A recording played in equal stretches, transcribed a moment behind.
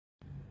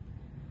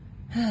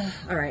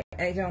All right,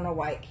 I don't know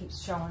why it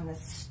keeps showing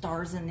this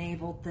stars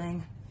enabled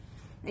thing.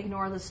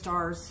 Ignore the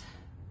stars.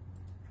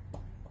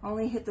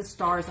 Only hit the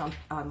stars on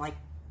like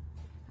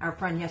our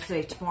friend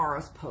yesterday,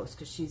 tomorrow's post,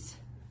 because she's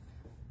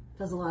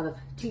does a lot of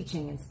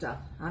teaching and stuff.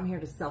 I'm here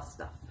to sell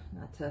stuff,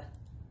 not to,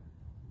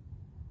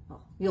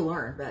 well, you'll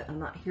learn, but I'm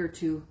not here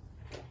to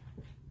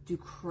do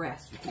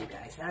crafts with you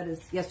guys. That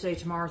is yesterday,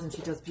 tomorrow's, and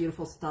she does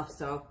beautiful stuff.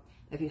 So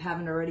if you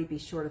haven't already, be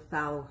sure to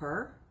follow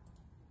her.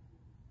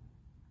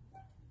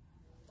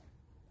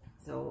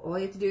 So all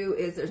you have to do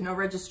is, there's no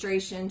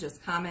registration,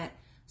 just comment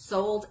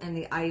sold and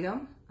the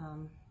item.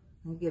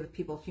 And give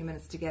people a few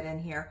minutes to get in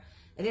here.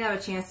 I didn't have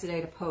a chance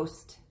today to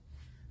post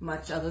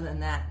much other than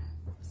that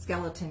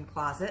skeleton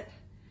closet.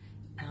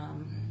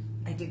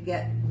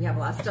 We have a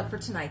lot of stuff for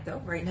tonight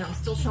though. Right now I'm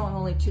still showing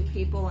only 2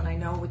 people, and I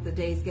know with the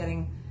days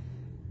getting,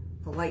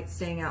 the light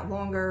staying out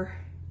longer,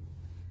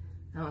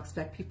 I don't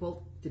expect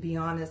people to be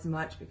on as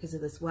much because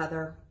of this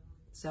weather.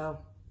 So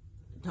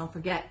don't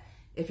forget,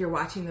 if you're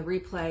watching the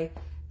replay,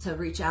 to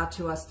reach out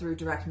to us through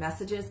direct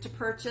messages to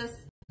purchase.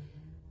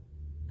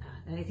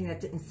 Anything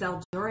that didn't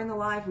sell during the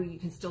live, you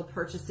can still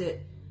purchase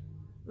it.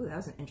 Ooh, that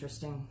was an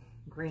interesting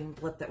green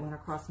blip that went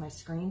across my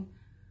screen.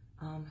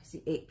 I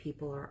see 8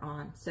 people are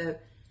on. So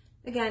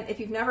again,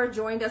 if you've never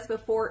joined us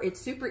before, it's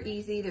super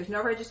easy. There's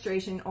no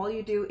registration. All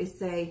you do is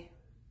say,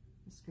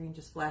 the screen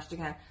just flashed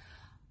again.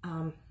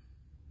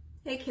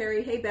 Hey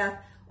Carrie, hey Beth.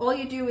 All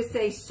you do is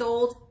say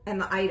sold and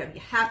the item.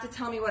 You have to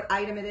tell me what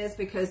item it is,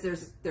 because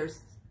there's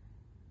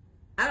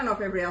I don't know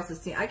if everybody else is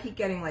seeing. I keep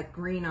getting like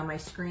green on my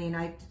screen.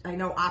 I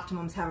know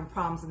Optimum's having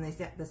problems in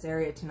this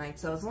area tonight.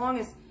 So as long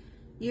as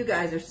you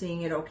guys are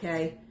seeing it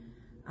okay,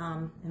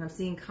 and I'm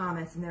seeing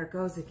comments, and there it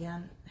goes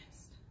again.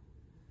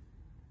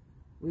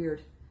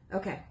 Weird.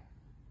 Okay.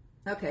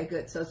 Okay,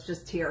 good. So it's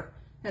just here.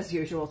 As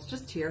usual, it's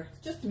just here.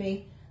 It's just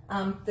me.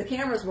 The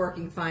camera's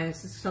working fine. It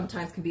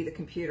sometimes can be the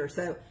computer.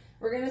 So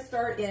we're going to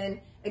start in.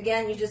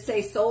 Again, you just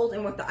say sold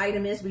and what the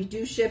item is. We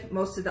do ship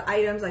most of the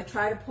items. I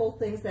try to pull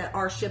things that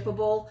are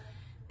shippable.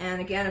 And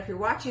again, if you're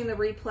watching the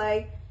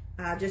replay,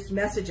 just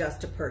message us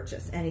to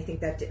purchase anything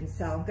that didn't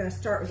sell. I'm going to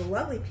start with a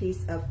lovely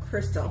piece of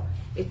crystal.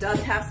 It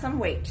does have some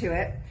weight to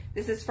it.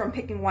 This is from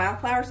Picking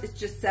Wildflowers. It's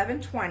just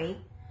 $7.20.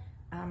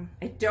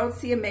 I don't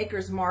see a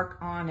maker's mark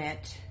on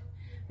it.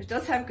 It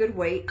does have good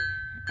weight,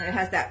 and it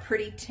has that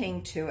pretty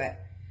ting to it.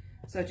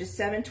 So just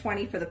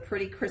 $7.20 for the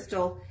pretty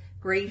crystal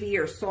gravy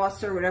or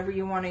saucer, whatever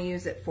you want to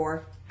use it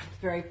for.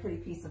 Very pretty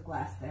piece of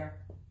glass there.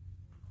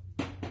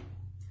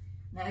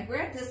 Now I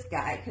grabbed this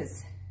guy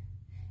because,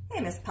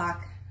 hey Miss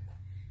Pock,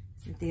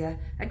 Cynthia.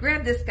 I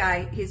grabbed this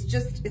guy.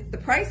 The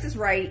price is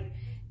right.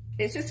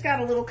 It's just got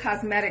a little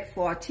cosmetic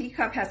flaw.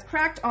 Teacup has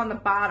cracked on the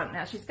bottom.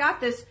 Now she's got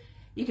this,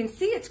 you can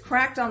see it's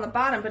cracked on the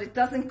bottom, but it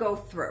doesn't go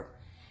through.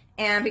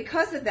 And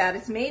because of that,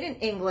 it's made in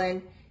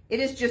England. It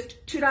is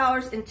just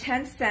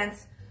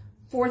 $2.10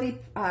 for the,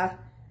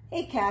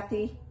 hey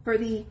Kathy, for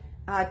the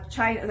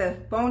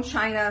bone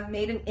china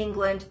made in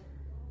England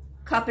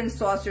cup and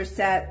saucer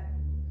set.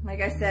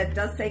 Like I said, it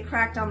does say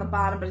cracked on the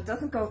bottom, but it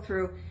doesn't go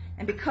through.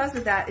 And because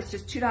of that, it's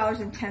just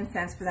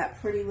 $2.10 for that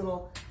pretty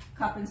little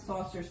cup and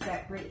saucer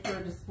set, great for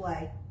a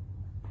display.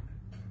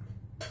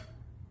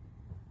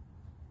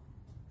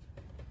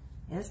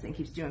 Yeah, this thing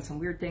keeps doing some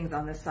weird things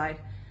on this side.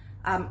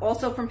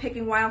 Also from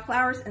Picking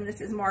Wildflowers, and this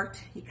is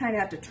marked, you kind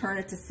of have to turn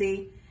it to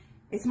see.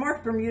 It's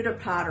marked Bermuda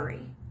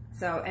pottery.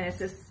 So, and it's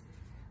this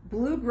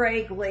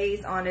blue-gray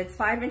glaze on it. It's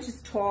 5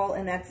 inches tall,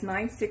 and that's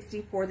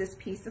 $9.60 for this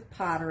piece of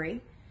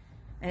pottery.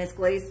 And it's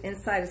glazed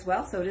inside as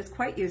well, so it is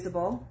quite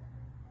usable.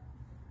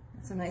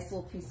 It's a nice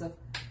little piece of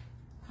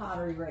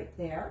pottery right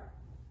there.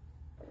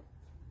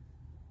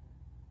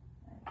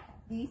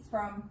 These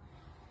from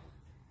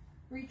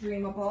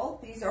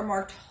Redreamable. These are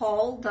marked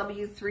Hull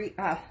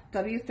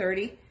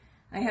W30.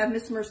 I have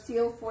Miss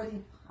Mercille for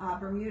the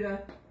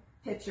Bermuda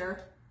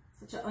pitcher.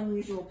 Such an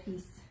unusual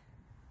piece.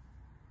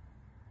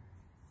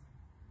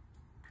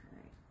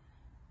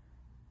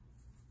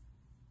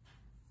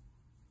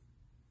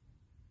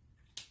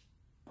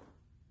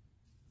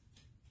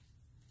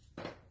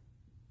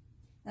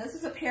 Now this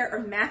is a pair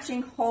of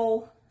matching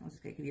Hull. I'm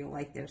just going to give you a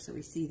light there so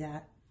we see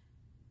that.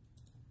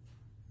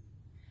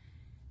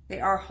 They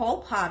are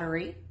Hull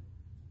pottery,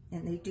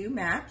 and they do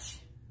match.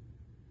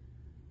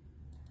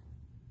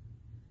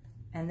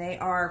 And they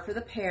are, for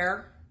the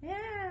pair,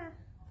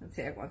 let's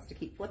see, it wants to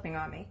keep flipping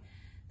on me.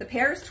 The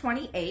pair is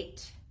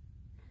 $28,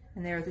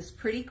 and they're this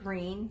pretty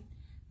green,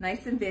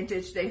 nice and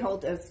vintage. They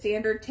hold a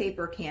standard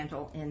taper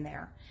candle in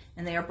there,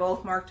 and they are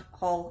both marked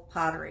Hull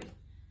pottery,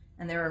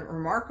 and they're in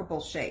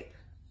remarkable shape.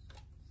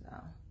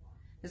 So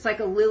it's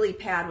like a lily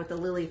pad with a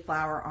lily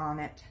flower on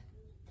it.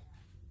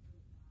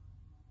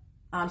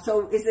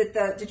 So is it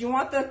did you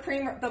want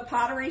the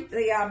pottery,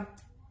 the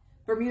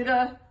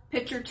Bermuda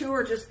pitcher too,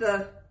 or just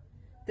the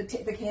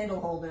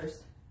candle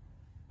holders?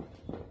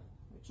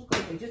 Which look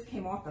like they just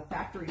came off the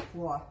factory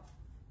floor.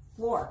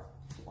 All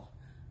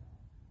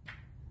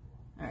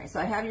right,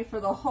 so I have you for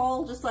the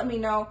Hull. Just let me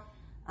know,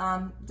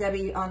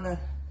 Debbie, on the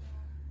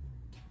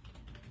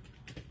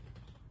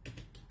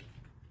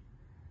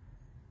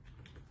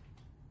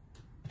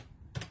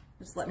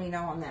Just let me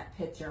know on that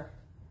picture.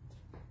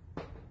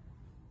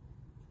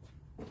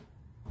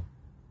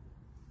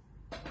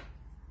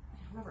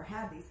 Whoever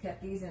had these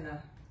kept these in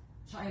a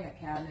china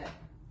cabinet.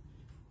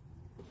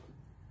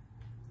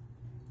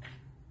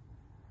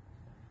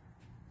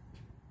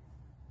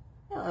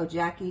 Hello,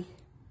 Jackie.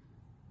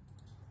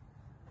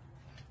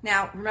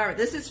 Now, remember,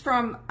 this is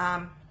from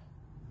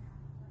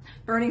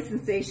Burning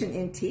Sensation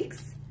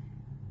Antiques.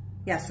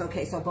 Yes,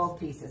 okay, so both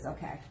pieces,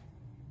 okay.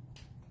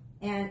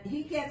 And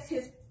he gets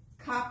his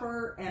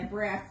copper and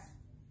brass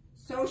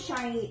so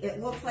shiny, it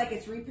looks like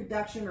it's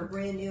reproduction or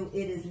brand new.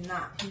 It is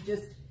not. He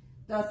just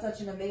does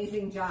such an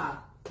amazing job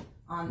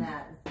on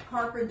that.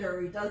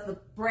 Carpenter, he does the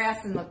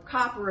brass and the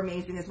copper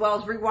amazing, as well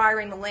as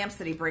rewiring the lamps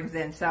that he brings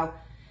in. So,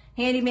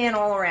 handyman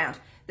all around.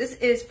 This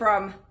is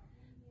from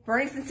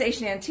Burning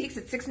Sensation Antiques.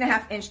 It's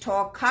 6.5 inch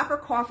tall, copper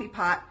coffee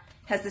pot.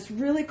 Has this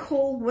really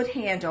cool wood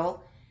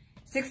handle.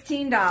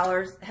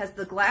 $16. Has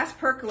the glass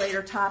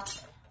percolator top,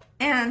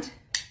 and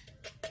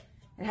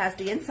it has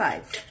the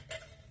insides.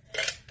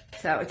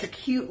 So it's a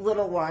cute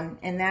little one,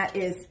 and that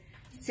is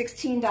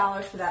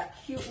 $16 for that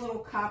cute little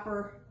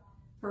copper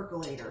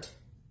percolator.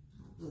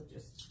 With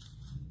just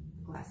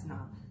glass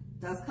knob.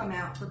 Does come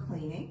out for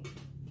cleaning.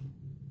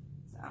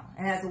 So,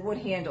 and has a wood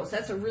handle. So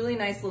that's a really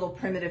nice little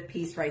primitive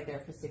piece right there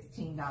for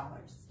 $16.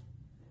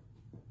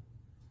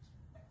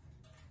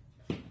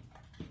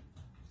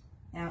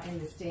 Now in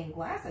the stained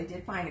glass, I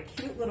did find a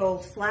cute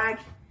little slag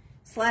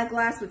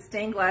glass with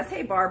stained glass.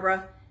 Hey,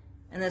 Barbara.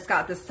 And it's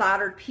got the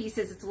soldered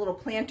pieces. It's a little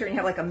planter, and you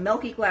have like a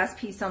milky glass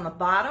piece on the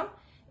bottom.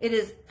 It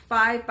is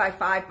 5 by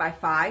 5 by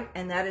 5,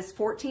 and that is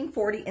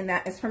 $14.40, and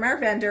that is from our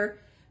vendor,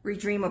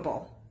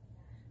 Redreamable.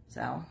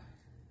 So,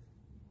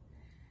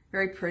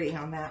 very pretty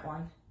on that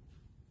one.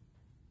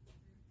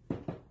 So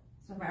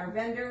from our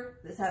vendor,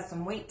 this has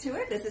some weight to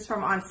it. This is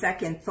from On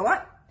Second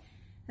Thought.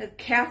 A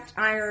cast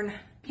iron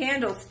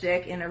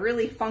candlestick in a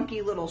really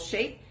funky little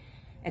shape.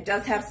 It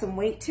does have some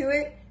weight to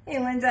it. Hey,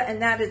 Linda,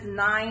 and that is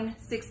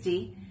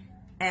 $9.60.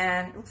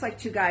 And it looks like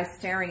two guys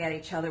staring at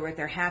each other with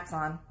their hats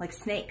on, like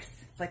snakes.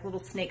 It's like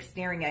little snakes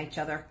staring at each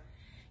other.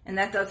 And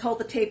that does hold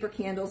the taper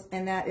candles,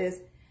 and that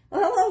is,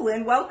 well, hello,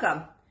 Lynn,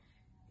 welcome.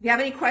 If you have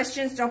any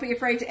questions, don't be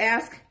afraid to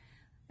ask.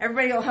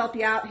 Everybody will help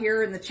you out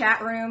here in the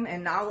chat room,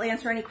 and I'll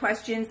answer any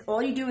questions.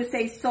 All you do is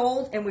say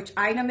sold and which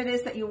item it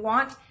is that you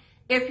want.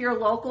 If you're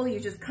local, you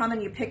just come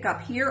and you pick up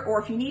here,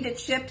 or if you need it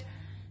shipped,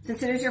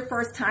 since it is your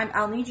first time,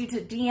 I'll need you to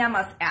DM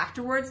us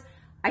afterwards.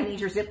 I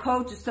need your zip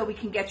code just so we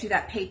can get you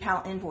that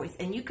PayPal invoice.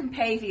 And you can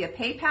pay via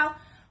PayPal,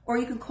 or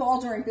you can call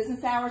during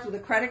business hours with a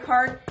credit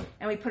card,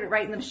 and we put it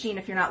right in the machine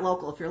if you're not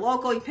local. If you're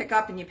local, you pick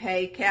up and you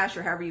pay cash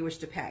or however you wish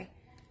to pay.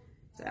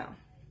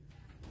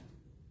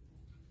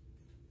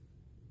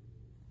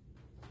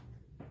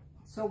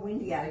 So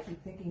windy out. I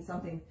keep thinking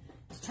something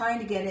is trying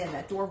to get in.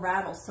 That door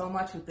rattles so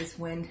much with this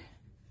wind.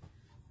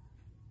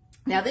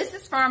 Now this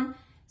is from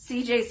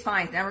CJ's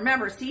Finds. Now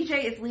remember,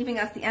 CJ is leaving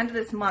us the end of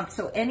this month,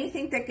 so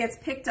anything that gets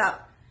picked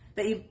up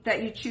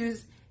that you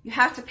choose, you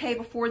have to pay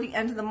before the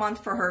end of the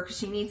month for her, because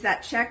she needs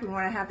that check. We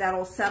want to have that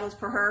all settled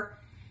for her.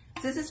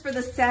 So this is for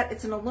the set.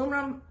 It's an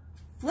aluminum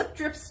flip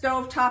drip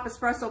stove top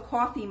espresso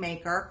coffee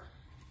maker.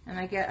 And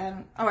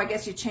I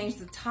guess you change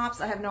the tops.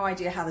 I have no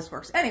idea how this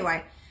works.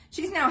 Anyway,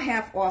 she's now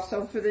half off.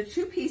 So for the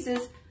two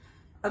pieces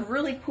of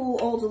really cool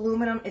old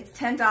aluminum, it's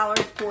 $10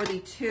 for the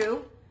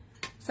two.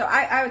 So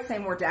I would say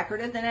more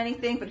decorative than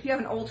anything, but if you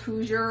have an old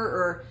Hoosier,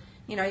 or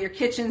you know, your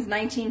kitchen's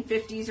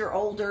 1950s or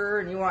older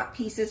and you want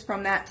pieces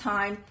from that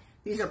time,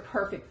 these are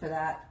perfect for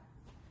that.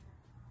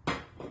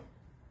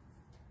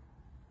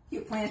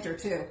 Cute planter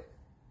too.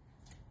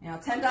 Now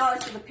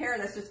 $10 for the pair,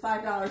 that's just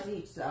 $5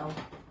 each, so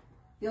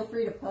feel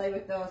free to play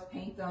with those,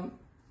 paint them.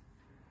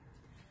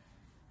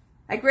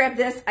 I grabbed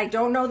this. I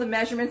don't know the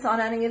measurements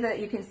on any of it.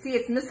 You can see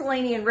it's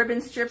miscellaneous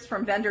ribbon strips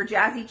from vendor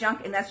Jazzy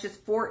Junk, and that's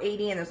just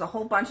 $4.80, and there's a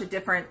whole bunch of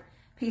different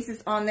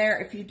pieces on there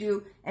if you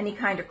do any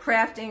kind of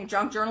crafting,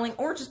 junk journaling,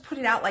 or just put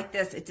it out like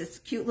this. It's a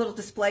cute little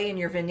display in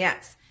your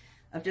vignettes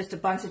of just a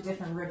bunch of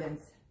different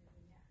ribbons.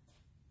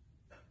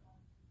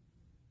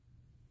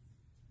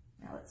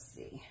 Now let's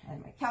see. I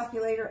have my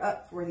calculator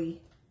up for the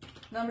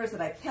numbers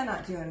that I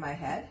cannot do in my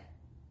head.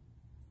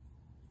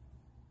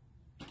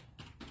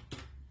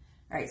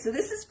 All right, so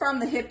this is from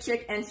the Hip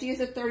Chick, and she is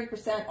a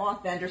 30%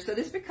 off vendor. So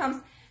this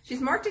becomes,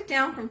 she's marked it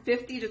down from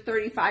 50 to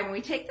 35, and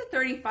we take the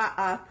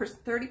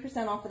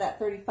 30% off of that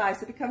 35,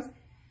 so it becomes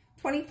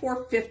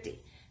 $24.50.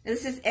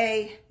 This is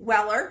a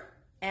Weller,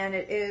 and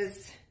it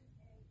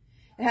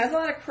has a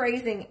lot of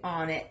crazing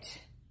on it.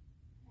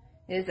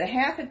 It is a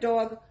half a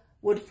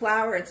dogwood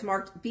flower. It's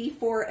marked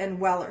B4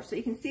 and Weller. So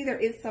you can see there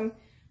is some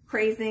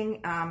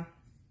crazing. I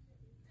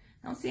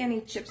don't see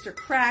any chips or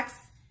cracks.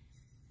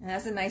 It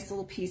has a nice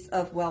little piece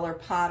of Weller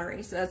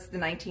pottery. So that's the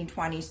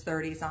 1920s,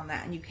 30s on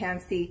that. And you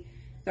can see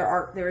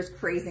there is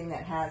crazing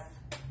that has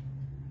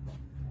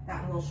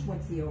gotten a little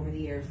schwinzy over the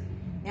years.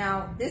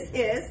 Now, this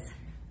is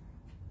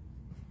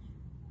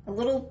a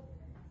little,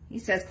 he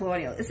says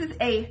colonial. This is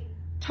a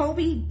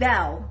Toby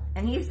Bell,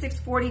 and he's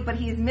 $6.40, but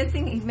he's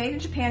missing, he's made in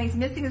Japan, he's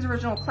missing his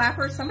original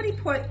clapper. Somebody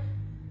put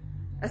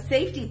a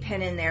safety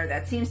pin in there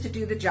that seems to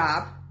do the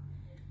job.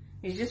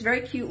 He's just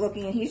very cute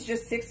looking, and he's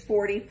just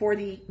 $6.40 for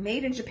the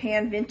made in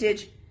Japan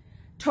vintage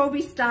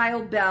Toby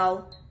style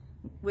bell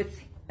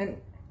with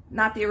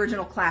not the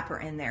original clapper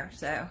in there.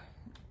 So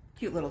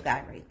cute little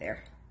guy right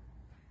there.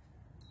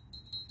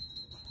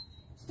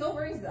 Still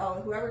rings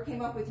though. Whoever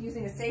came up with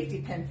using a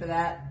safety pin for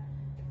that,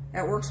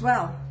 that works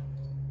well.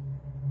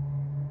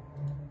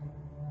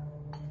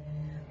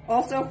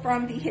 Also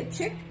from the Hip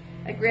Chick,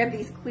 I grabbed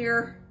these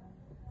clear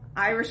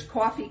Irish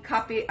coffee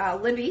cup,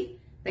 Libby.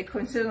 They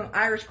consider them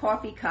Irish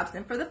coffee cups,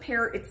 and for the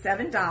pair, it's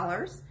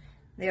 $7.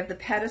 They have the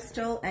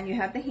pedestal, and you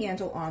have the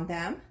handle on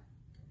them.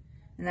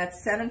 And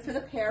that's $7 for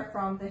the pair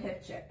from the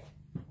Hip Chick.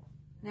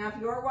 Now, if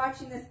you're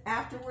watching this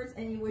afterwards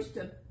and you wish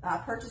to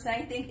purchase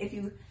anything, if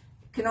you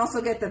can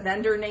also get the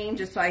vendor name,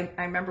 just so I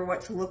remember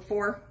what to look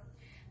for.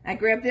 I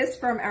grabbed this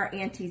from our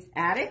Auntie's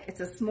Attic.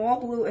 It's a small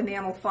blue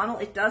enamel funnel.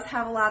 It does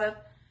have a lot of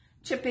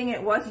chipping.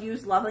 It was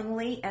used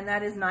lovingly, and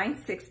that is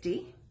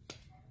 $9.60.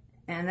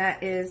 And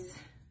that is,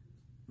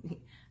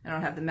 I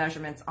don't have the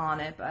measurements on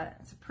it, but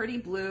it's a pretty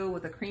blue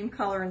with a cream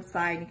color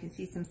inside. You can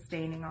see some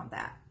staining on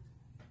that.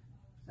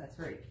 That's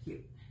very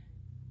cute.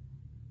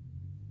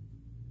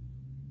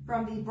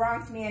 From the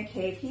Bronx Man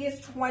Cave, he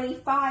is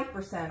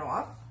 25%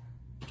 off.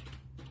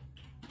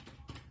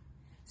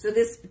 So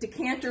this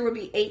decanter would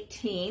be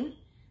 $18.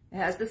 It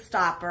has the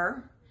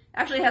stopper.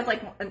 Actually,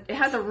 it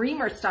has a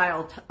reamer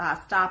style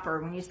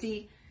stopper. When you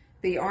see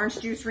the orange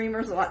juice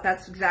reamers,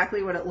 that's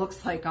exactly what it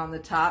looks like on the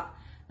top.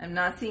 I'm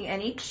not seeing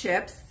any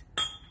chips.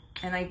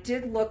 And I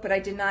did look, but I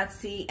did not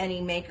see any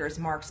maker's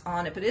marks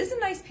on it. But it is a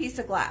nice piece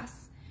of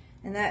glass.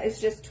 And that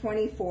is just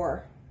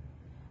 $24.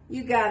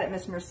 You got it,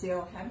 Miss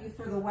Mercille. Have you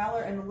for the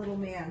Weller and the little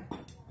man. I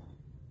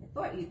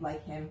thought you'd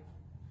like him.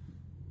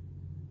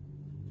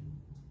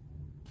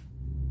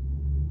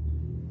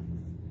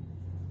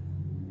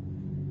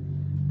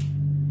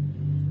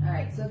 All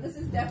right, so this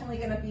is definitely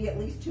going to be at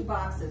least 2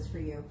 boxes for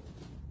you.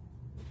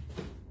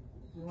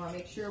 We want to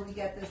make sure we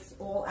get this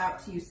all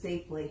out to you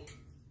safely.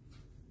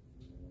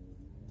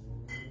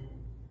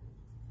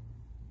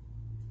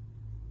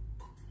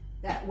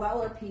 That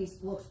Weller piece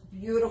looks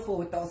beautiful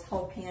with those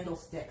whole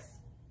candlesticks.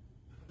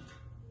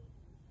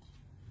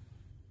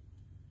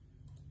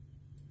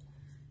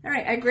 All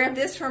right, I grabbed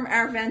this from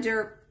our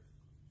vendor,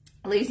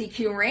 Lazy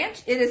Q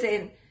Ranch. It is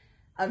a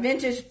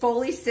vintage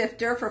Foley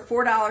sifter for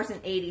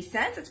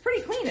 $4.80. It's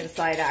pretty clean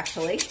inside,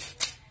 actually.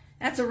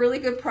 That's a really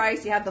good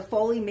price. You have the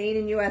Foley made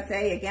in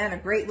USA. Again, a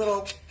great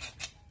little,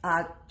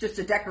 just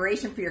a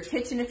decoration for your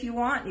kitchen if you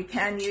want. You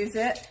can use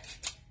it,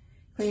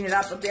 clean it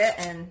up a bit,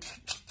 and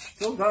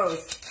still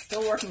goes.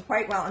 Still working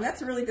quite well. And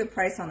that's a really good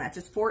price on that.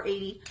 Just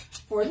 $4.80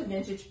 for the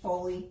vintage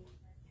Foley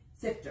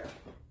sifter.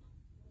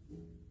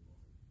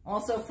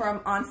 Also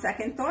from On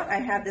Second Thought, I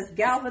have this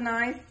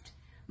galvanized,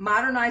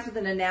 modernized with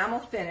an enamel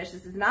finish.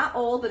 This is not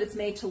old, but it's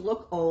made to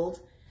look old.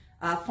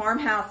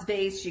 Farmhouse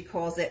vase, she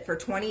calls it, for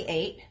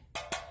 $28.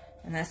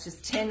 And that's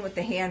just tin with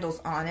the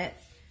handles on it.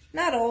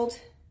 Not old.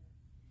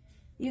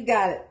 You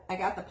got it. I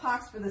got the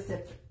box for the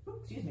sifter. Ooh,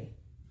 excuse me.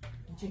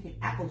 I'm drinking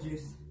apple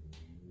juice.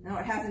 No,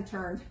 it hasn't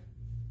turned.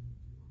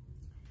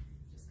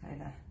 Just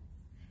kind of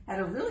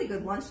had a really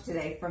good lunch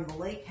today from the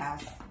lake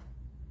house.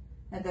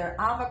 Had their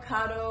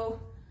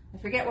avocado, I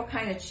forget what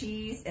kind of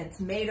cheese, and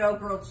tomato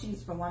grilled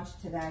cheese for lunch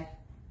today.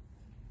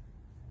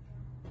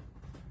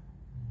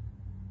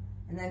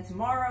 And then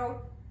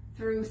tomorrow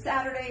through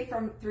Saturday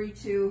from 3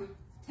 to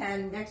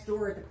 10, next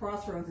door at the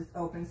Crossroads is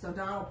open. So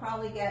Don will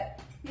probably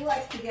get, he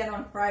likes to get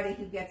on Friday,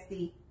 he gets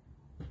the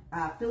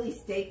Philly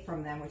steak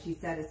from them, which he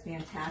said is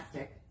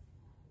fantastic.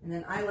 And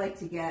then I like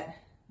to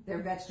get their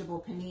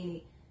vegetable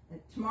panini.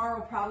 And tomorrow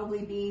will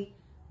probably be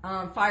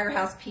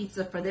Firehouse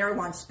Pizza for their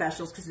lunch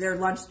specials, because their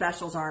lunch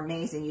specials are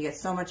amazing. You get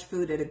so much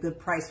food at a good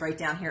price right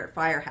down here at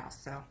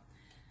Firehouse. So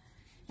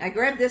I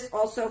grabbed this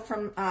also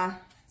from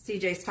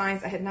CJ's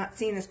Finds. I had not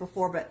seen this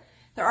before, but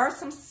there are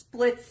some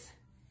splits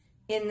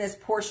in this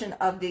portion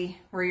of the,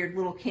 where your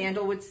little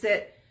candle would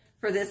sit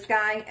for this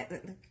guy.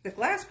 The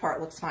glass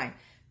part looks fine.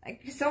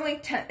 It's only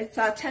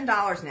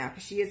 $10 now,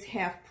 because she is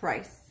half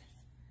price.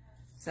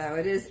 So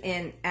it is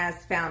in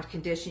as found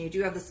condition. You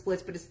do have the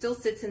splits, but it still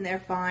sits in there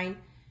fine.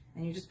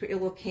 And you just put your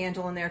little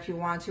candle in there if you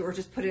want to, or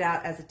just put it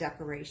out as a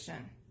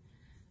decoration.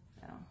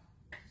 So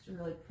it's a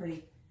really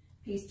pretty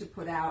piece to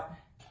put out.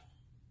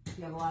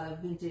 You have a lot of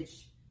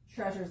vintage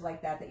treasures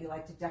like that you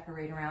like to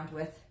decorate around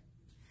with.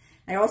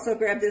 I also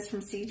grabbed this from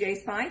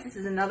CJ's Finds. This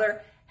is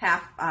another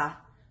half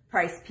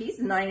price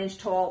piece, 9-inch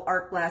tall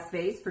art glass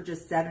vase for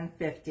just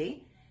 $7.50.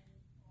 It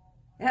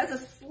has a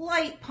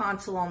slight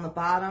pontil on the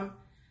bottom,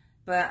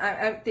 but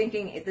I'm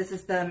thinking this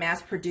is the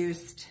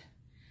mass-produced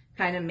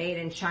kind of made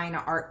in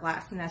China art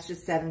glass, and that's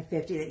just $7.50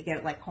 that you get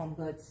at like Home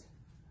Goods.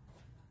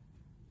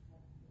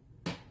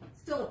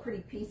 Still a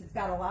pretty piece. It's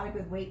got a lot of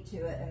good weight to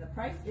it, and the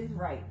price is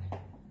right.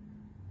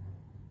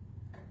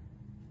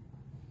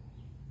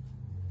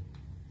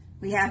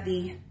 We have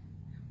the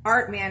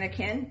art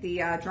mannequin,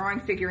 the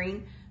drawing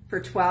figurine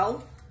for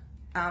 $12.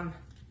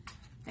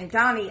 And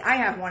Donnie, I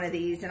have one of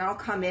these, and I'll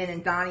come in,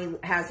 and Donnie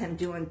has him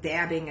doing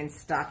dabbing and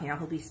stuff. You know,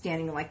 he'll be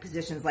standing in like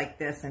positions like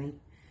this, and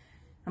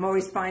I'm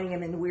always finding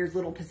him in weird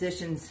little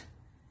positions.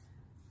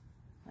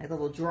 My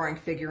little drawing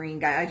figurine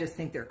guy, I just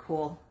think they're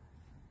cool.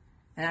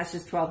 And that's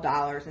just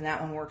 $12, and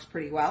that one works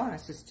pretty well. And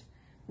it's just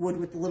wood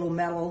with the little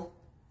metal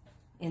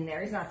in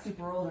there. He's not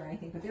super old or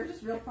anything, but they're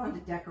just real fun to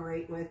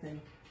decorate with.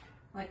 And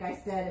like I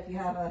said, if you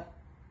have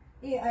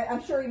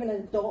I'm sure even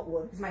an adult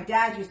would, because my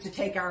dad used to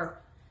take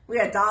we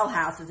had doll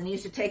houses, and he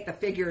used to take the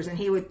figures and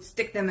he would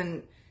stick them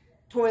in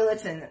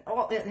toilets and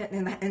all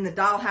in the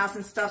doll house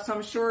and stuff. So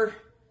I'm sure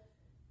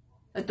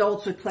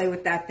adults would play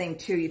with that thing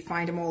too. You'd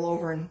find them all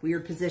over in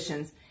weird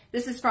positions.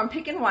 This is from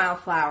Pickin'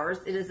 Wildflowers.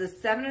 It is a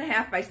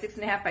 7.5 by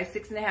 6.5 by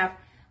 6.5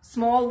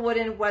 small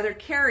wooden weather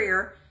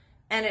carrier,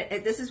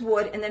 and this is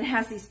wood, and then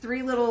has these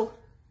 3 little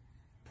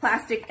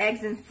plastic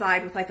eggs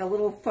inside with like a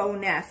little faux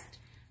nest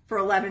for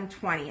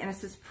 $11.20, and it's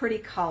this pretty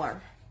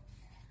color.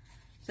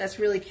 So that's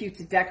really cute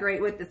to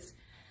decorate with. It's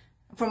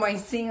from what I'm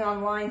seeing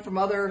online from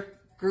other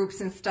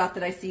groups and stuff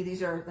that I see.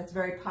 That's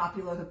very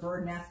popular, the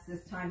bird nests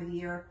this time of the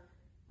year.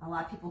 A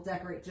lot of people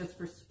decorate just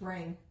for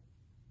spring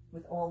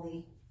with all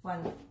the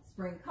fun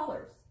spring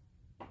colors.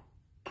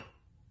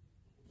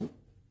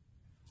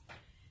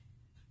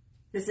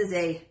 This is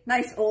a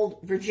nice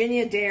old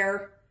Virginia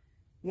Dare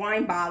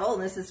wine bottle,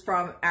 and this is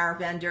from our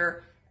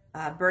vendor,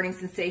 Burning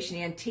Sensation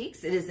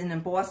Antiques. It is an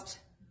embossed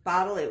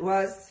bottle. It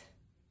was,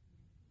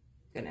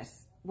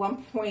 goodness,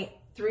 1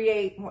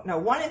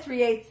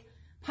 3/8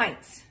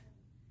 pints.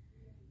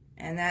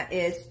 And that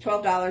is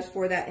 $12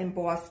 for that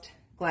embossed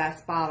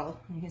glass bottle.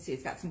 You can see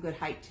it's got some good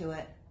height to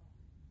it.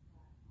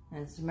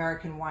 And it's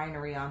American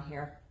Winery on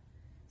here.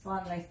 It's a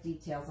lot of nice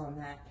details on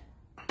that.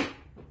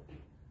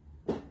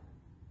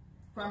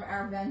 From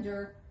our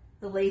vendor,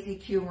 the Lazy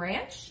Q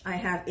Ranch, I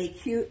have a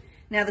cute,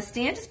 now the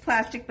stand is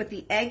plastic, but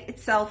the egg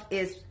itself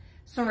is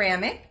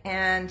ceramic,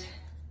 and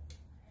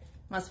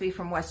must be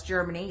from West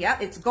Germany. Yeah,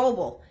 it's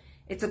Goebel.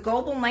 It's a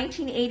Goebel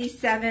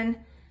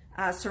 1987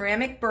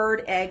 ceramic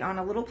bird egg on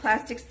a little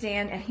plastic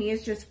stand, and he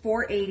is just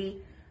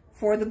 $4.80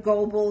 for the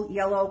Goebel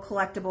yellow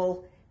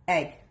collectible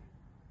egg.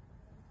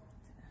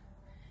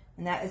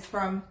 And that is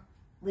from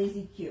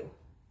Lazy Q.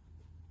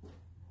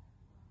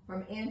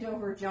 From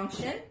Andover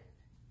Junction,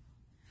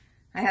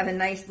 I have a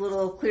nice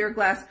little clear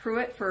glass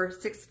cruet for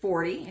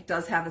 $6.40. It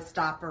does have a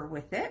stopper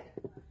with it.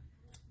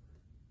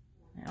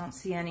 I don't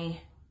see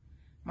any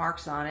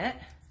marks on it.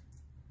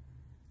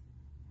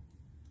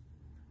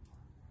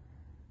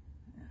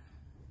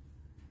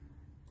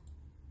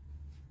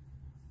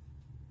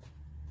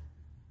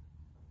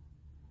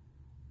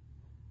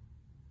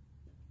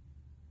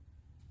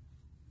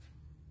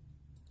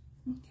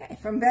 Okay,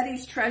 from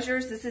Betty's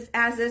Treasures, this is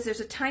as is. There's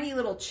a tiny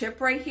little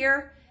chip right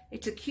here.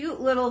 It's a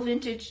cute little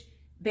vintage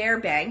bear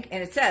bank,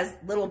 and it says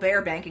little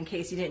bear bank in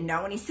case you didn't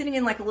know. And he's sitting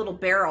in like a little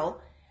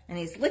barrel, and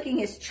he's licking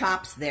his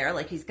chops there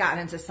like he's gotten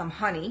into some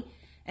honey.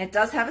 And it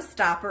does have a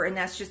stopper, and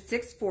that's just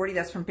 $6.40.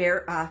 That's from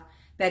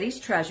Betty's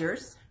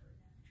Treasures.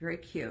 Very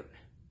cute.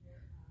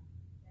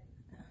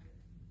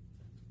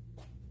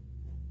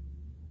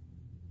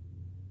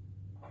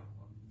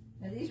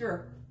 Now these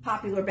were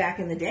popular back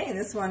in the day, and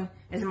this one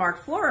is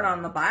marked Florida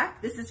on the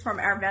back. This is from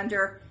our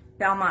vendor,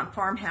 Belmont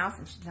Farmhouse,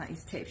 and she's not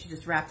used tape, she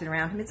just wrapped it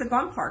around him. It's a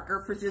gum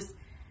parker for just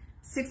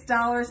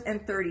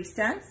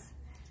 $6.30.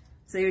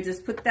 So you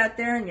just put that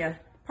there and you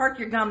park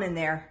your gum in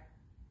there.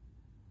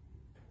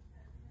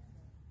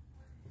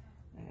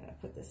 I'm gonna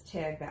put this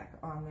tag back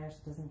on there so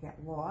it doesn't get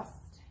lost.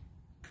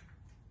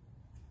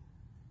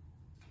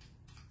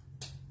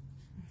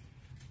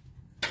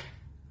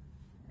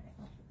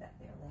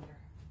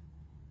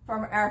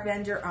 From our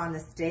vendor on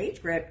the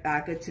stage,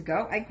 good to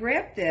go. I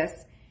grabbed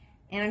this,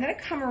 and I'm going to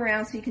come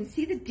around so you can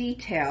see the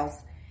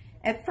details.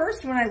 At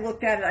first, when I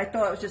looked at it, I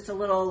thought it was just a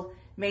little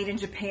made in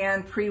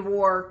Japan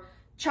pre-war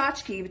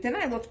tchotchke, but then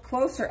I looked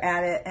closer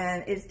at it,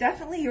 and it's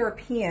definitely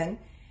European,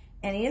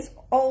 and he is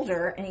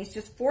older, and he's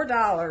just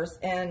 $4.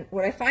 And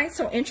what I find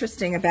so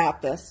interesting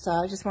about this,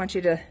 I just want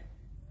you to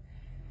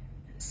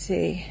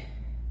see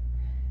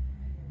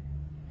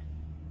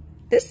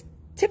this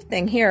tip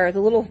thing here, the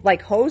little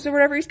like hose or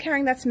whatever he's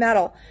carrying, that's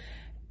metal.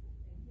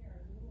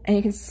 And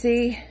you can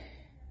see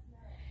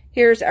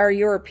here's our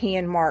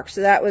European mark.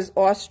 So that was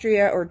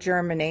Austria or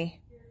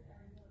Germany.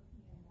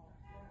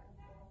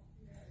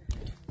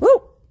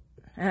 Woo!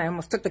 I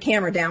almost took the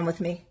camera down with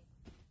me.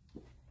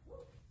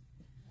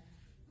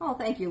 Oh,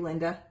 thank you,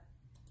 Linda.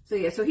 So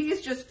yeah, so he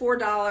is just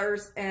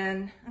 $4,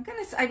 and I'm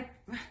gonna say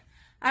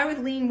I would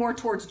lean more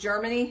towards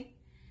Germany,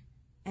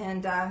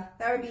 and that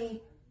would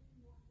be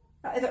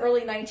the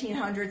early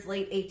 1900s,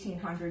 late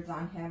 1800s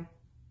on him.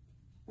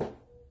 Okay.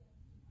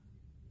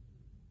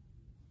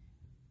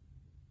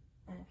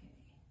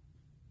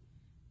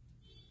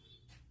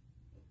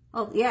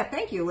 Oh, yeah,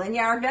 thank you, Lynn.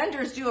 Yeah, our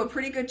vendors do a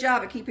pretty good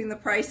job at keeping the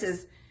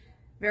prices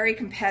very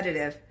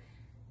competitive.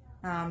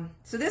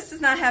 So this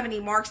does not have any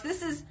marks.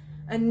 This is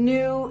a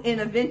new in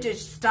a vintage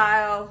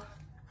style.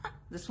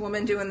 This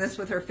woman doing this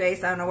with her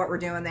face. I don't know what we're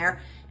doing there.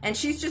 And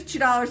she's just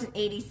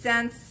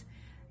 $2.80.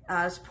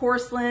 It's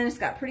porcelain. It's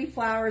got pretty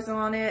flowers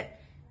on it.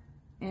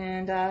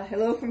 And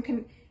hello from,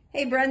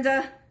 hey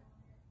Brenda.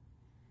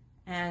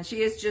 And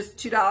she is just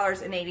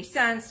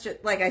 $2.80.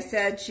 Just, like I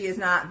said, she is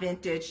not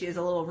vintage. She is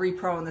a little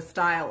repro in the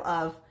style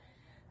of,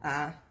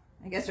 I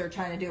guess they're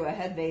trying to do a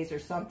head vase or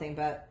something,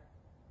 but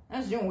I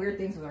was doing weird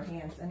things with her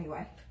hands.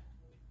 Anyway,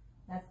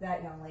 that's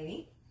that young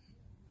lady.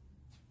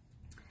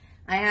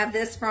 I have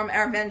this from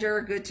our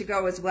vendor, Good to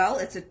Go as well.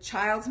 It's a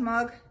child's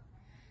mug,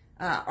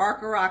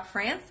 Arc,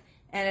 France,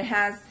 and it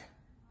has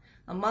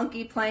a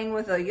monkey playing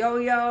with a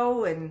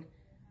yo-yo and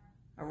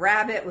a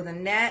rabbit with a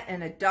net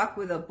and a duck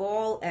with a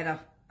ball and a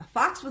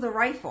fox with a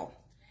rifle.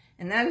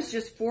 And that is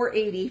just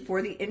 $4.80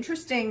 for the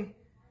interesting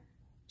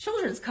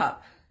children's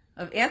cup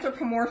of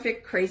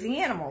anthropomorphic crazy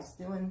animals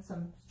doing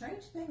some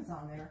strange things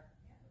on there.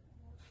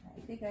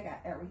 I think I got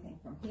everything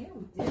from here.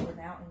 We did. We're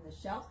now in the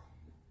shelf.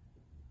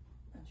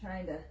 I'm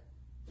trying to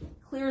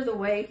clear the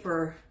way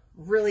for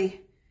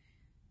really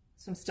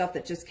some stuff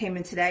that just came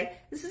in today.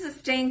 This is a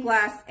stained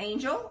glass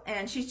angel,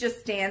 and she just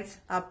stands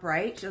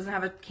upright. She doesn't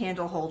have a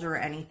candle holder or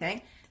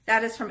anything.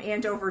 That is from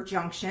Andover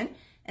Junction,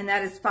 and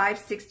that is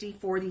 $5.60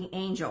 for the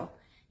angel.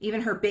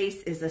 Even her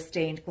base is a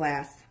stained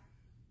glass.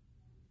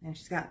 And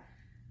she's got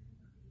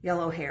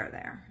yellow hair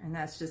there, and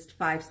that's just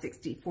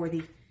 $5.60 for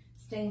the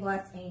stained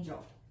glass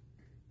angel.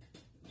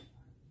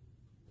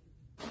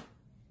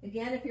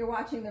 Again, if you're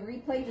watching the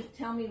replay, just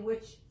tell me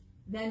which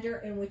vendor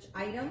and which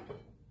item.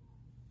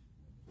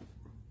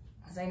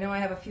 Because I know I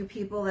have a few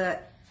people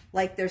that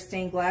like their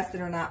stained glass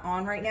that are not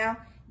on right now.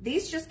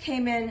 These just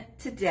came in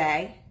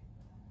today.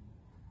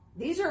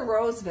 These are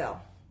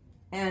Roseville.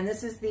 And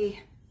this is the,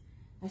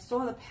 I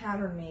saw the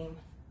pattern name,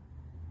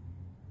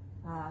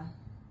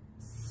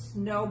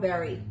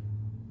 Snowberry.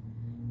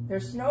 They're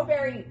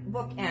Snowberry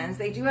bookends.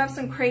 They do have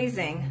some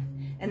crazing.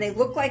 And they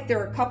look like there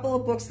are a couple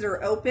of books that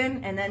are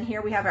open. And then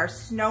here we have our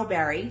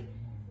Snowberry.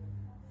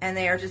 And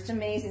they are just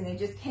amazing. They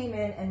just came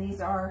in, and these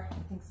are, I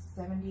think,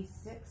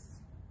 76.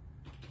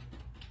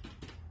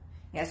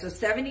 Yeah, so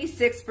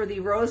 76 for the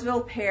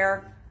Roseville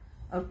pair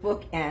of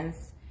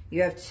bookends.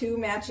 You have two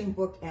matching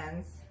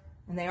bookends,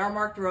 and they are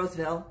marked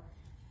Roseville.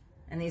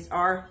 And these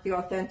are the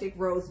authentic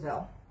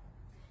Roseville.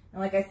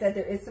 And like I said,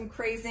 there is some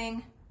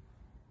crazing,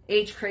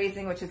 age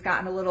crazing, which has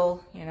gotten a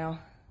little, you know,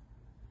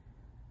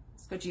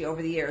 sketchy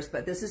over the years,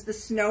 but this is the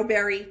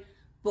Snowberry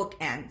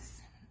bookends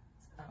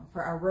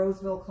for our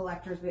Roseville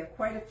collectors. We have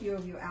quite a few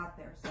of you out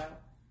there, so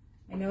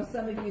I know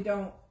some of you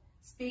don't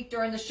speak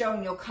during the show,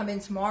 and you'll come in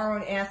tomorrow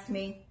and ask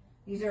me.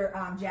 These are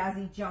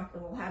Jazzy Jump,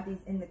 and we'll have these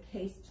in the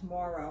case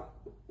tomorrow.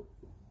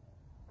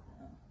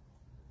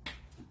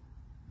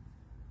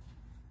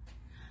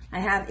 I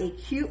have a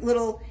cute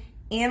little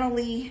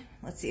Annalie,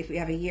 let's see if we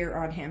have a year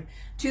on him,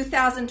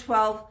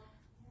 2012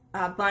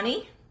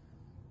 bunny,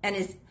 and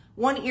his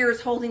one ear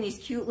is holding these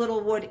cute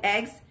little wood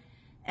eggs,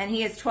 and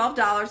he is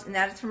 $12, and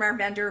that is from our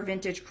vendor,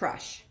 Vintage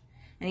Crush.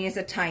 And he is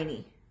a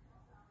tiny.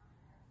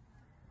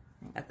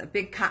 Got the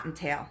big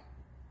cottontail.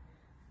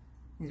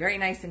 He's very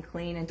nice and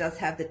clean and does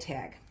have the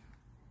tag.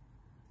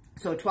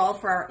 So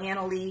 12 for our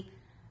Annalie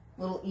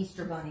little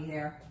Easter bunny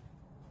there.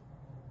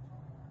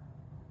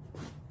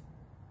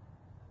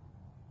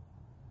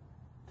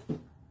 I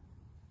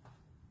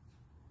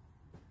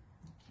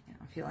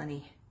don't feel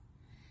any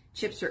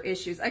chips or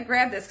issues. I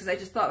grabbed this because I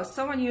just thought it was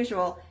so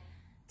unusual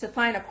to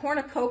find a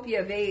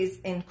cornucopia vase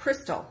in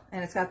crystal,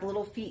 and it's got the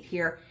little feet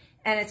here,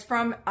 and it's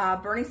from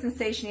Burning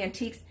Sensation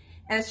Antiques,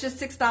 and it's just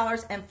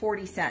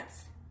 $6.40.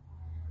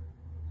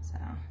 So,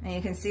 and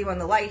you can see when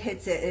the light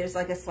hits it, there's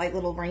like a slight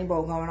little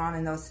rainbow going on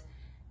in those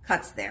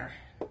cuts there.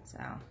 So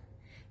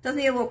does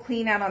need a little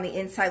clean out on the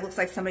inside. Looks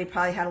like somebody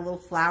probably had a little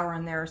flower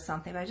in there or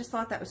something, but I just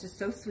thought that was just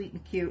so sweet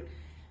and cute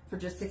for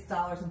just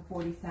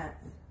 $6.40.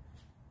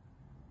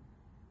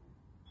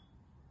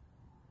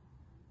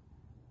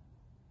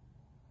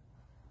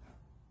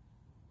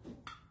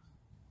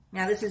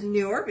 Now this is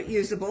newer but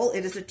usable.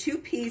 It is a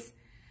two-piece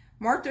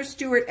Martha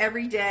Stewart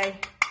Everyday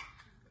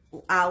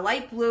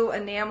light blue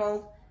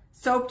enamel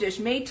soap dish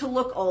made to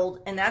look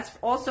old, and that's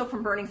also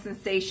from Burning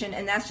Sensation,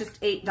 and that's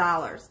just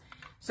 $8.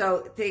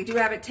 So they do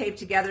have it taped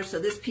together, so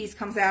this piece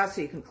comes out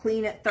so you can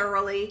clean it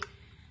thoroughly.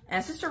 And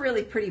it's just a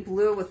really pretty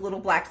blue with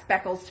little black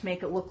speckles to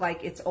make it look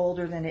like it's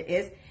older than it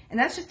is. And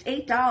that's just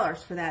 $8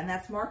 for that, and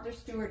that's Martha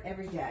Stewart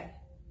Everyday.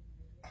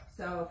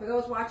 So for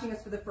those watching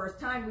us for the first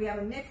time, we have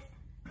a mix.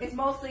 It's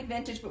mostly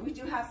vintage, but we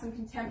do have some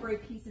contemporary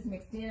pieces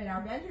mixed in, and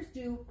our vendors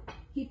do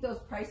keep those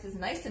prices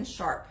nice and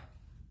sharp.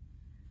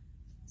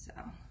 So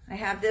I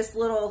have this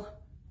little,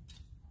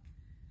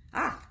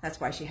 that's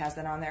why she has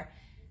that on there.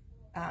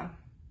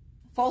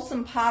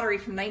 Folsom Pottery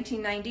from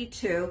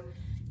 1992.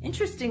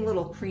 Interesting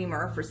little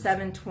creamer for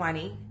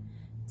 $7.20.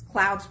 It's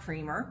Clouds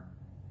creamer.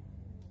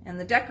 And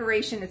the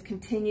decoration is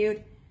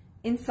continued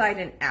inside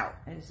and out.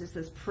 And it's just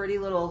this pretty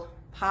little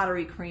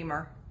pottery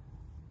creamer.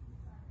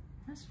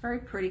 That's very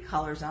pretty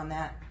colors on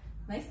that.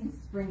 Nice and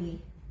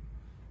springy.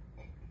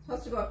 It's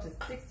supposed to go up to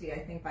 60, I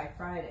think, by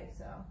Friday,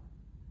 so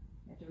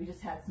after we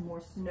just had some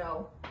more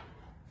snow.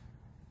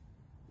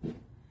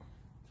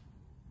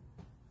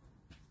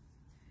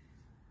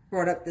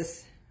 brought up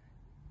this,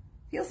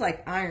 feels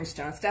like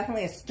ironstone. It's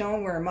definitely a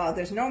stoneware mug.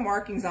 There's no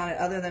markings on it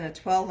other than a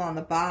 12 on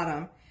the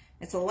bottom.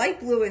 It's a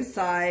light blue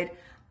inside.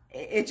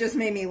 It just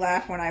made me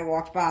laugh when I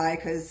walked by,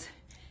 because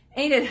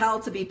ain't it hell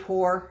to be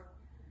poor?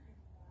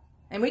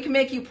 And we can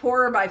make you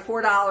poorer by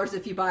 $4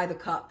 if you buy the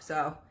cup.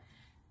 So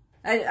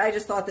I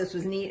just thought this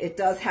was neat. It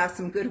does have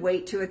some good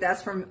weight to it.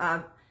 That's from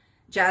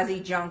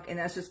Jazzy Junk, and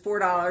that's just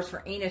 $4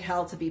 for Ain't It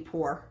Hell to Be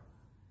Poor.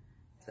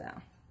 So,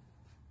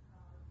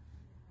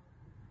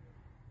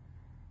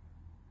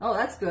 oh,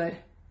 that's good.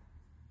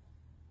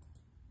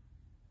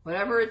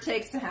 Whatever it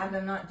takes to have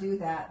them not do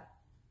that.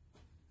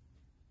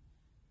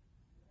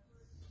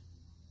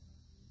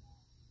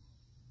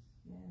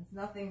 Yeah, there's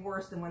nothing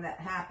worse than when that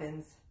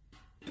happens.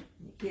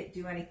 You can't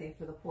do anything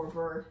for the poor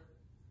bird.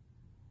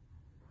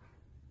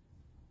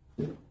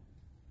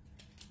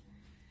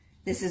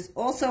 This is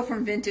also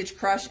from Vintage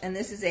Crush, and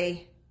this is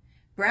a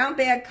Brown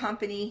Bag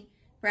Company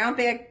Brown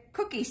Bag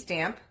cookie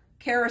stamp,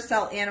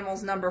 Carousel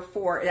Animals number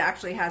 4. It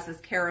actually has this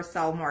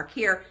carousel mark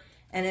here,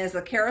 and it is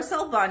a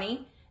carousel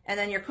bunny, and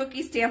then your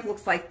cookie stamp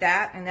looks like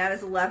that, and that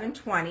is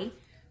 $11.20.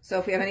 So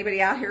if we have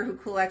anybody out here who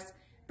collects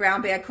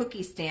Brown Bag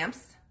cookie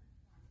stamps,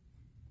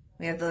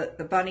 we have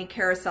the bunny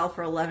carousel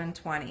for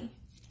 $11.20.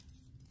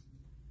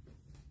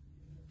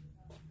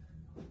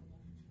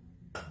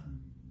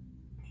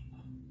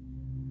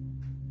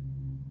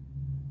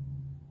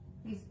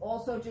 These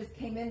also just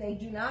came in. They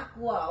do not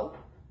glow.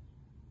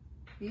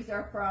 These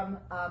are from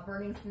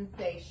Burning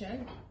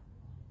Sensation.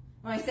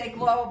 When I say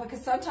glow,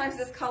 because sometimes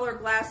this color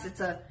glass, it's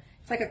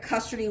like a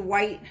custardy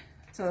white.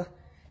 It's a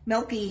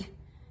milky.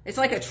 It's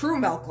like a true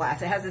milk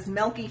glass. It has this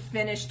milky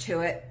finish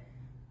to it,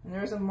 and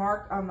there's a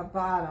mark on the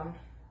bottom.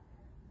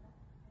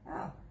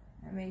 Oh,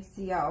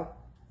 MACO.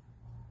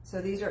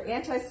 So these are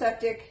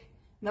antiseptic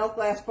milk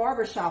glass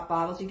barbershop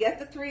bottles. You get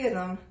the 3 of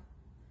them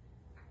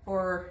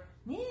for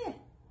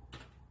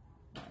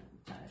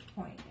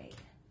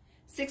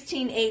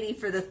 $16.80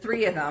 for the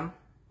 3 of them.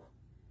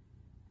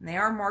 And they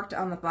are marked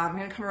on the bottom. I'm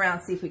going to come around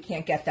and see if we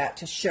can't get that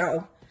to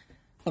show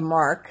the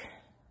mark.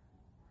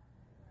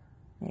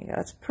 There you go.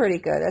 That's pretty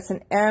good. That's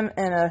an M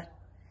and a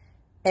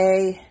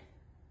A. I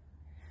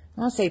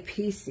want to say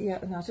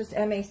PCO. No, it's just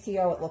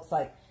MACO it looks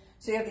like.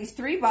 So you have these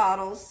 3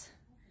 bottles,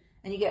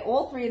 and you get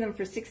all 3 of them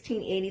for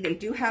 $16.80. They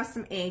do have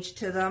some age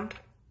to them.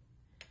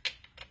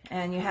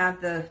 And you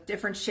have the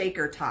different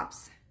shaker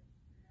tops.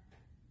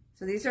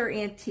 So these are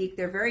antique.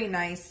 They're very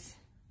nice.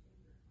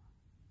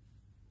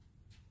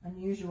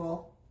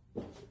 Unusual.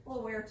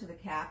 We'll wear to the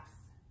caps.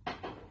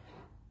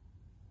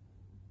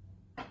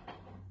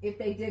 If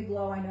they did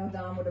glow, I know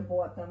Don would have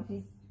bought them.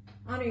 He's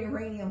on a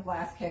uranium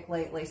blast kick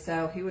lately,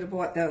 so he would have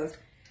bought those.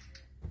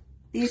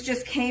 These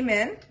just came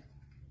in.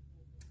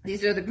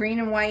 These are the green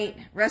and white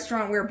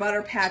restaurant wear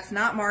butter pats,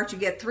 not marked. You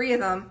get 3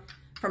 of them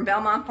from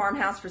Belmont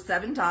Farmhouse for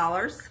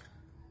 $7.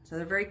 So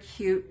they're very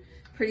cute.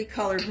 Pretty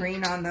color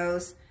green on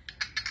those.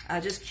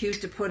 Just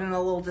cute to put in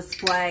a little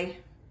display.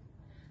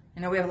 I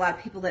know we have a lot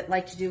of people that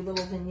like to do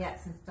little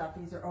vignettes and stuff.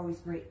 These are always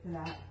great for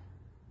that.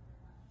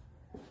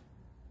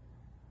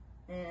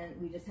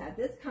 And we just had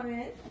this come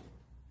in.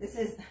 This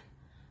is,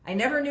 I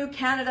never knew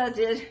Canada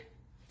did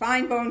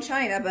fine bone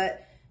china,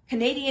 but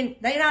Canadian,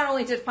 they not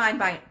only did fine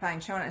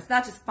china, it's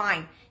not just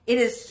fine, it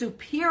is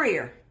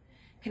superior.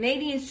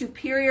 Canadian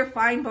superior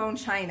fine bone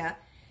china.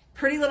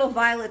 Pretty Little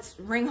Violet's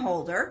ring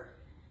holder.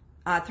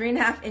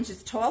 3.5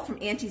 inches tall from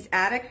Auntie's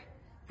Attic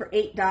for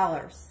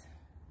 $8.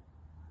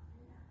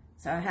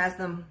 So it has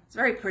them, it's a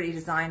very pretty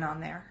design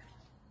on there.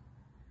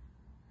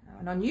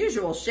 An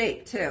unusual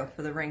shape too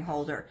for the ring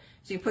holder.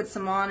 So you put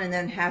some on and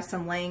then have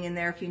some laying in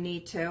there if you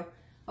need to.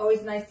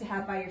 Always nice to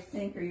have by your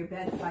sink or your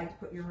bedside to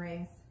put your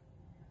rings.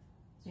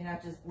 So you're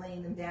not just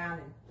laying them down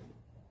and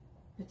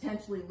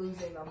potentially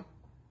losing them.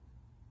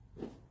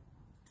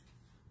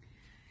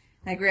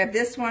 I grabbed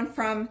this one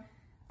from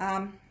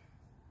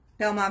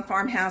Belmont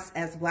Farmhouse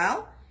as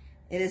well.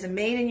 It is a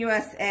made in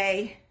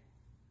USA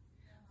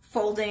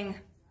folding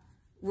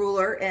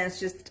ruler, and it's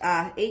just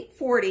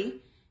 $8.40.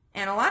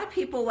 And a lot of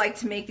people like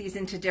to make these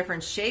into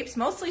different shapes,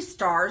 mostly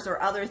stars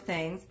or other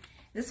things.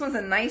 This one's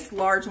a nice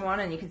large one,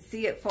 and you can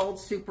see it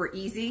folds super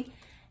easy.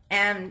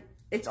 And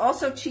it's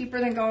also cheaper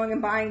than going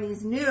and buying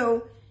these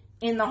new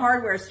in the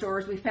hardware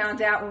stores. We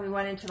found out when we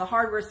went into the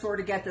hardware store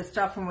to get this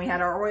stuff when we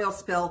had our oil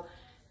spill,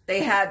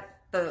 they had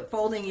the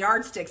folding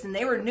yardsticks, and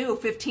they were new,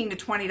 $15 to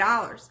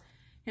 $20.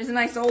 Here's a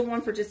nice old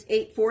one for just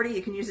 $8.40.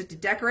 You can use it to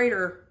decorate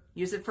or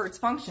use it for its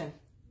function.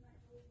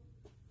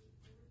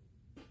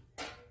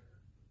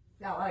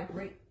 Got a lot of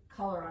great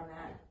color on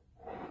that.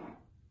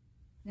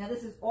 Now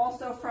this is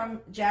also from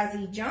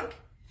Jazzy Junk.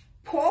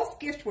 Paul's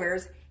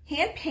Giftwares,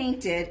 hand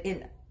painted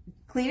in,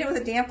 clean it with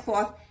a damp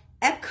cloth,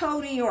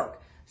 Epco, New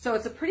York. So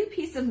it's a pretty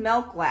piece of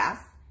milk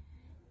glass,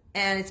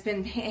 and it's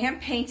been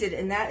hand painted,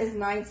 and that is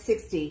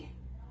 $9.60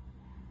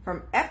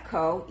 from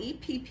Epco,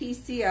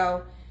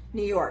 EPPCO,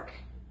 New York.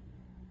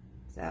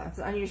 So it's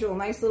an unusual,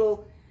 nice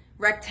little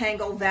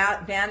rectangle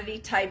vanity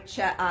type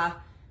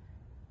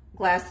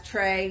glass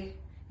tray.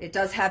 It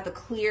does have the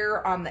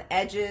clear on the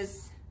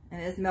edges,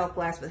 And it is milk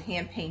glass with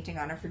hand painting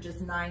on it for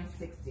just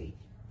 $9.60.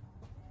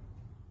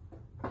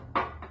 Okay,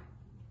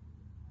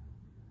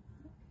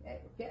 we're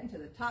getting to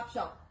the top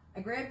shelf.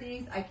 I grabbed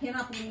these. I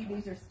cannot believe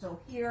these are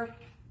still here.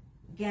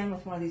 Again,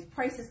 with one of these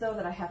prices though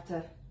that I have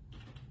to.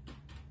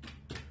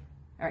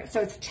 All right, so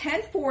it's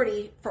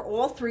 $10.40 for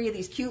all three of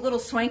these cute little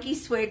swanky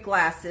swig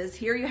glasses.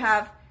 Here you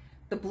have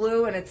the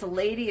blue, and it's a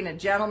lady and a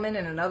gentleman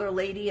and another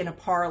lady in a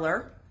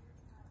parlor.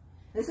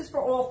 This is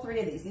for all three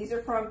of these. These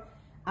are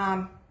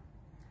from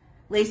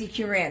Lazy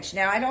Q Ranch.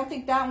 Now, I don't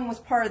think that one was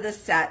part of this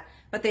set,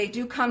 but they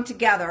do come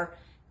together.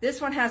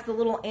 This one has the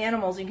little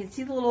animals. You can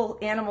see the little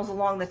animals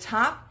along the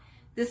top.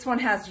 This one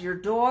has your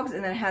dogs,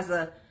 and then it has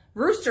a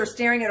rooster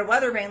staring at a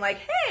weather vane like,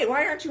 hey,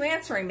 why aren't you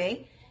answering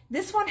me?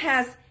 This one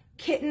has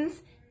kittens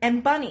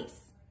and bunnies.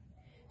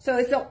 So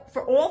it's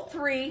for all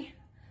three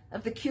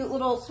of the cute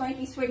little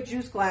swanky swig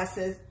juice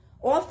glasses.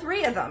 All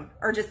three of them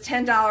are just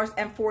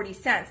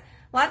 $10.40. A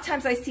lot of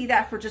times I see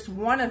that for just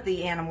one of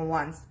the animal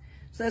ones.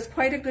 So that's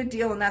quite a good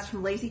deal, and that's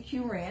from Lazy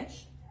Q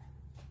Ranch.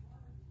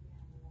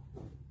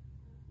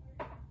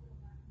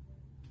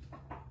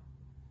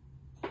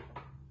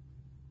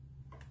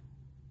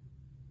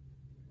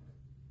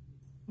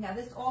 Now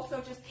this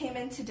also just came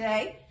in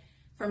today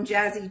from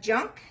Jazzy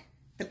Junk.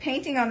 The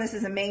painting on this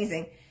is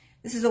amazing.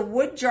 This is a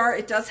wood jar.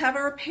 It does have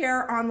a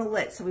repair on the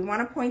lid, so we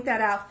want to point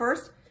that out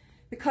first.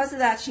 Because of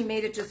that, she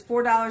made it just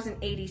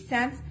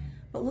 $4.80.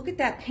 But look at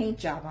that paint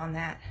job on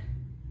that.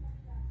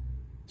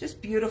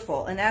 Just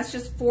beautiful. And that's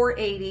just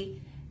 $4.80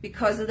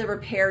 because of the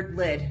repaired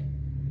lid,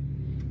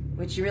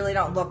 which you really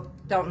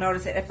don't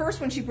notice it. At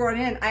first when she brought it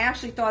in, I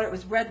actually thought it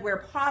was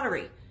redware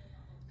pottery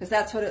because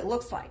that's what it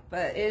looks like,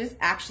 but it is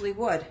actually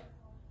wood.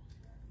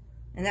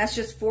 And that's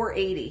just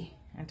 $4.80.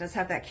 It does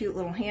have that cute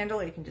little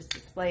handle. You can just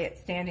display it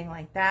standing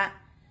like that.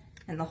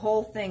 And the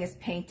whole thing is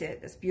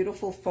painted, this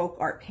beautiful folk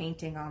art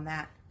painting on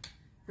that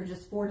for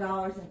just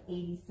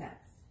 $4.80.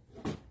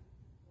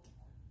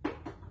 All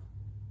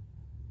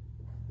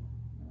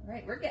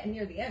right, we're getting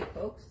near the end,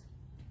 folks.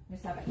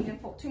 Just have a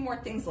handful, two more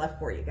things left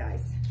for you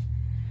guys.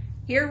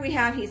 Here we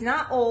have, he's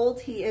not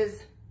old, he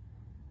is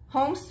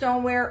home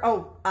stoneware,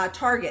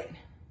 Target.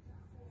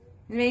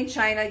 Made in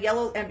China,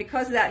 yellow, and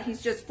because of that,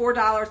 he's just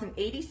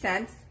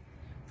 $4.80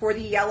 for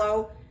the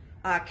yellow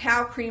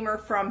cow creamer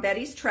from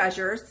Betty's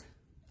Treasures.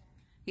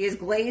 He is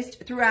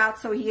glazed throughout,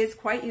 so he is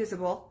quite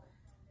usable.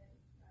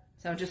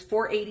 So just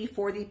 $4.80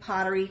 for the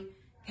pottery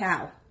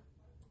cow.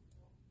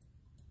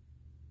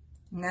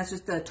 And that's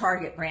just the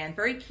Target brand.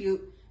 Very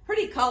cute.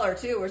 Pretty color,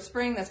 too. Or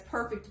spring, that's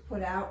perfect to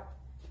put out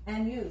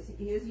and use.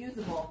 He is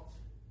usable.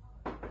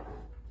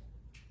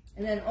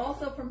 And then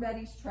also from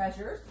Betty's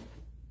Treasures,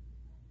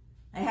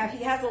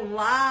 he has a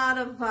lot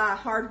of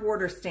hard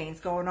water stains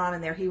going on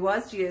in there. He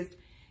was used.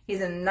 He's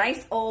a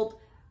nice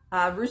old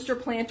rooster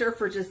planter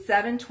for just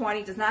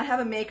 $7.20. Does not have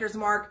a maker's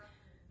mark.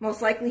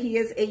 Most likely he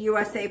is a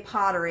USA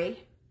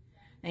pottery.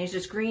 And he's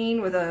just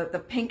green with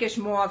the pinkish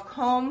mauve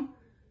comb.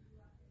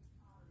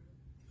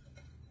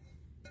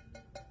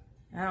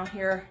 I don't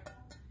hear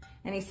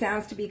any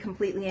sounds to be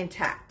completely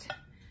intact.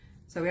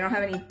 So we don't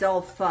have any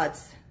dull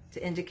thuds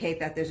to indicate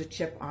that there's a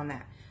chip on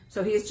that.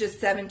 So he's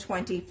just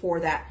 $7.20 for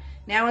that.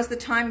 Now is the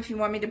time. If you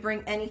want me to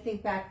bring anything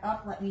back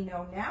up, let me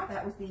know now.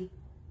 That was the...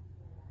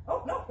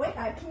 Oh, no, wait,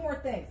 I have two more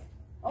things.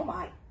 Oh,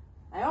 my.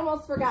 I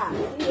almost forgot.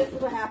 See, this is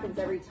what happens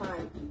every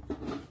time.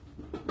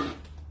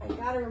 I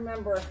got to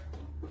remember.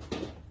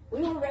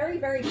 We were very,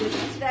 very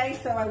busy today,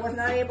 so I was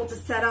not able to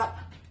set up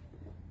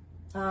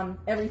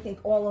everything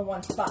all in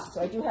one spot.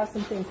 So I do have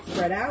some things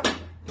spread out.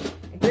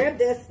 I grabbed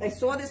this. I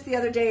saw this the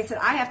other day. I said,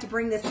 I have to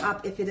bring this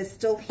up if it is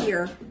still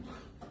here.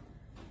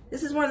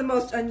 This is one of the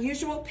most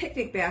unusual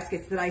picnic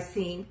baskets that I've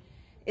seen.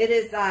 It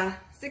is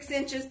 6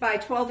 inches by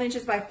 12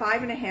 inches by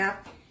 5.5.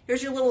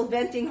 Here's your little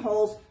venting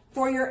holes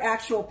for your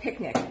actual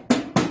picnic.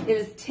 It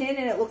is tin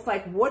and it looks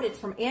like wood. It's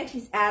from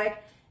Auntie's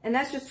Attic, and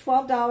that's just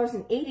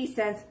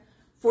 $12.80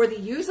 for the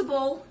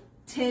usable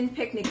tin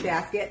picnic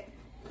basket.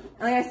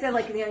 And like I said,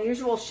 like in the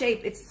unusual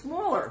shape, it's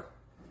smaller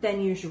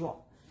than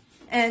usual.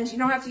 And you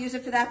don't have to use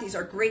it for that. These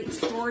are great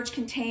storage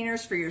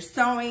containers for your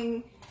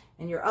sewing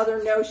and your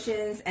other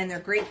notions, and they're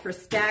great for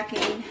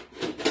stacking.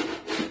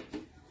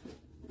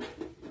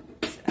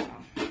 So,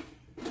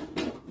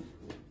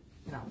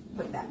 and I'll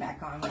put that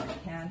back on when I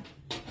can.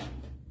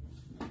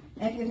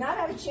 And if you've not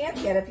had a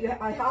chance yet,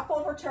 I hop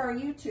over to our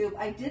YouTube,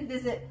 I did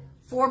visit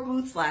 4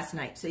 booths last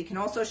night, so you can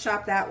also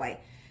shop that way.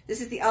 This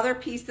is the other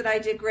piece that I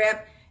did grab.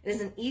 It is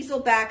an easel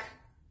back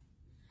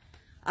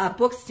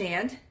book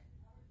stand,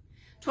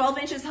 12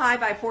 inches high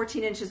by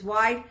 14 inches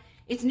wide.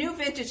 It's new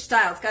vintage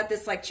style. It's got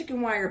this like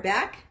chicken wire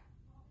back,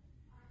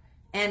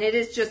 and it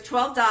is just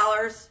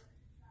 $12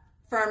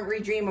 from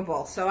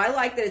Redeemable. So I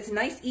like that it's a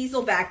nice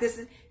easel back.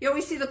 You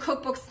always see the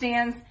cookbook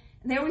stands,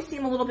 and they always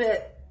seem a little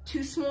bit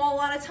too small a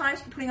lot of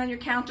times for putting on your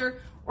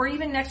counter, or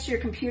even next to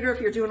your computer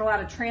if you're doing a lot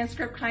of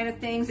transcript kind of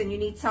things and you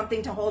need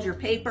something to hold your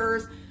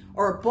papers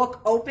or a book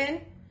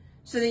open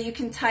so that you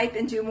can type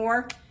and do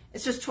more.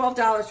 It's just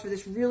 $12 for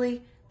this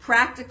really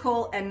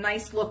practical and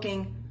nice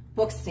looking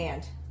book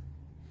stand.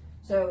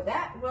 So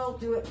that will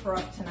do it for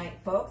us tonight,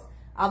 folks.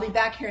 I'll be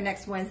back here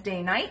next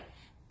Wednesday night.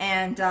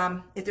 And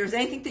if there's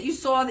anything that you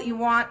saw that you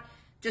want,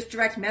 just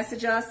direct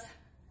message us.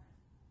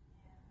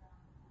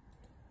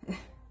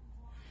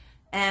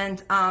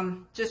 And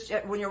just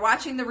when you're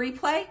watching the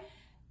replay,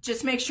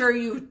 just make sure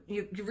you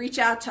reach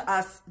out to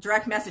us,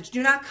 direct message.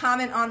 Do not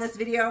comment on this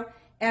video.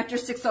 After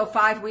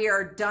 6:05, we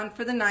are done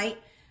for the night,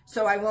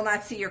 so I will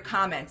not see your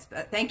comments.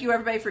 But thank you,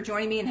 everybody, for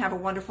joining me, and have a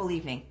wonderful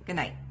evening. Good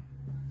night.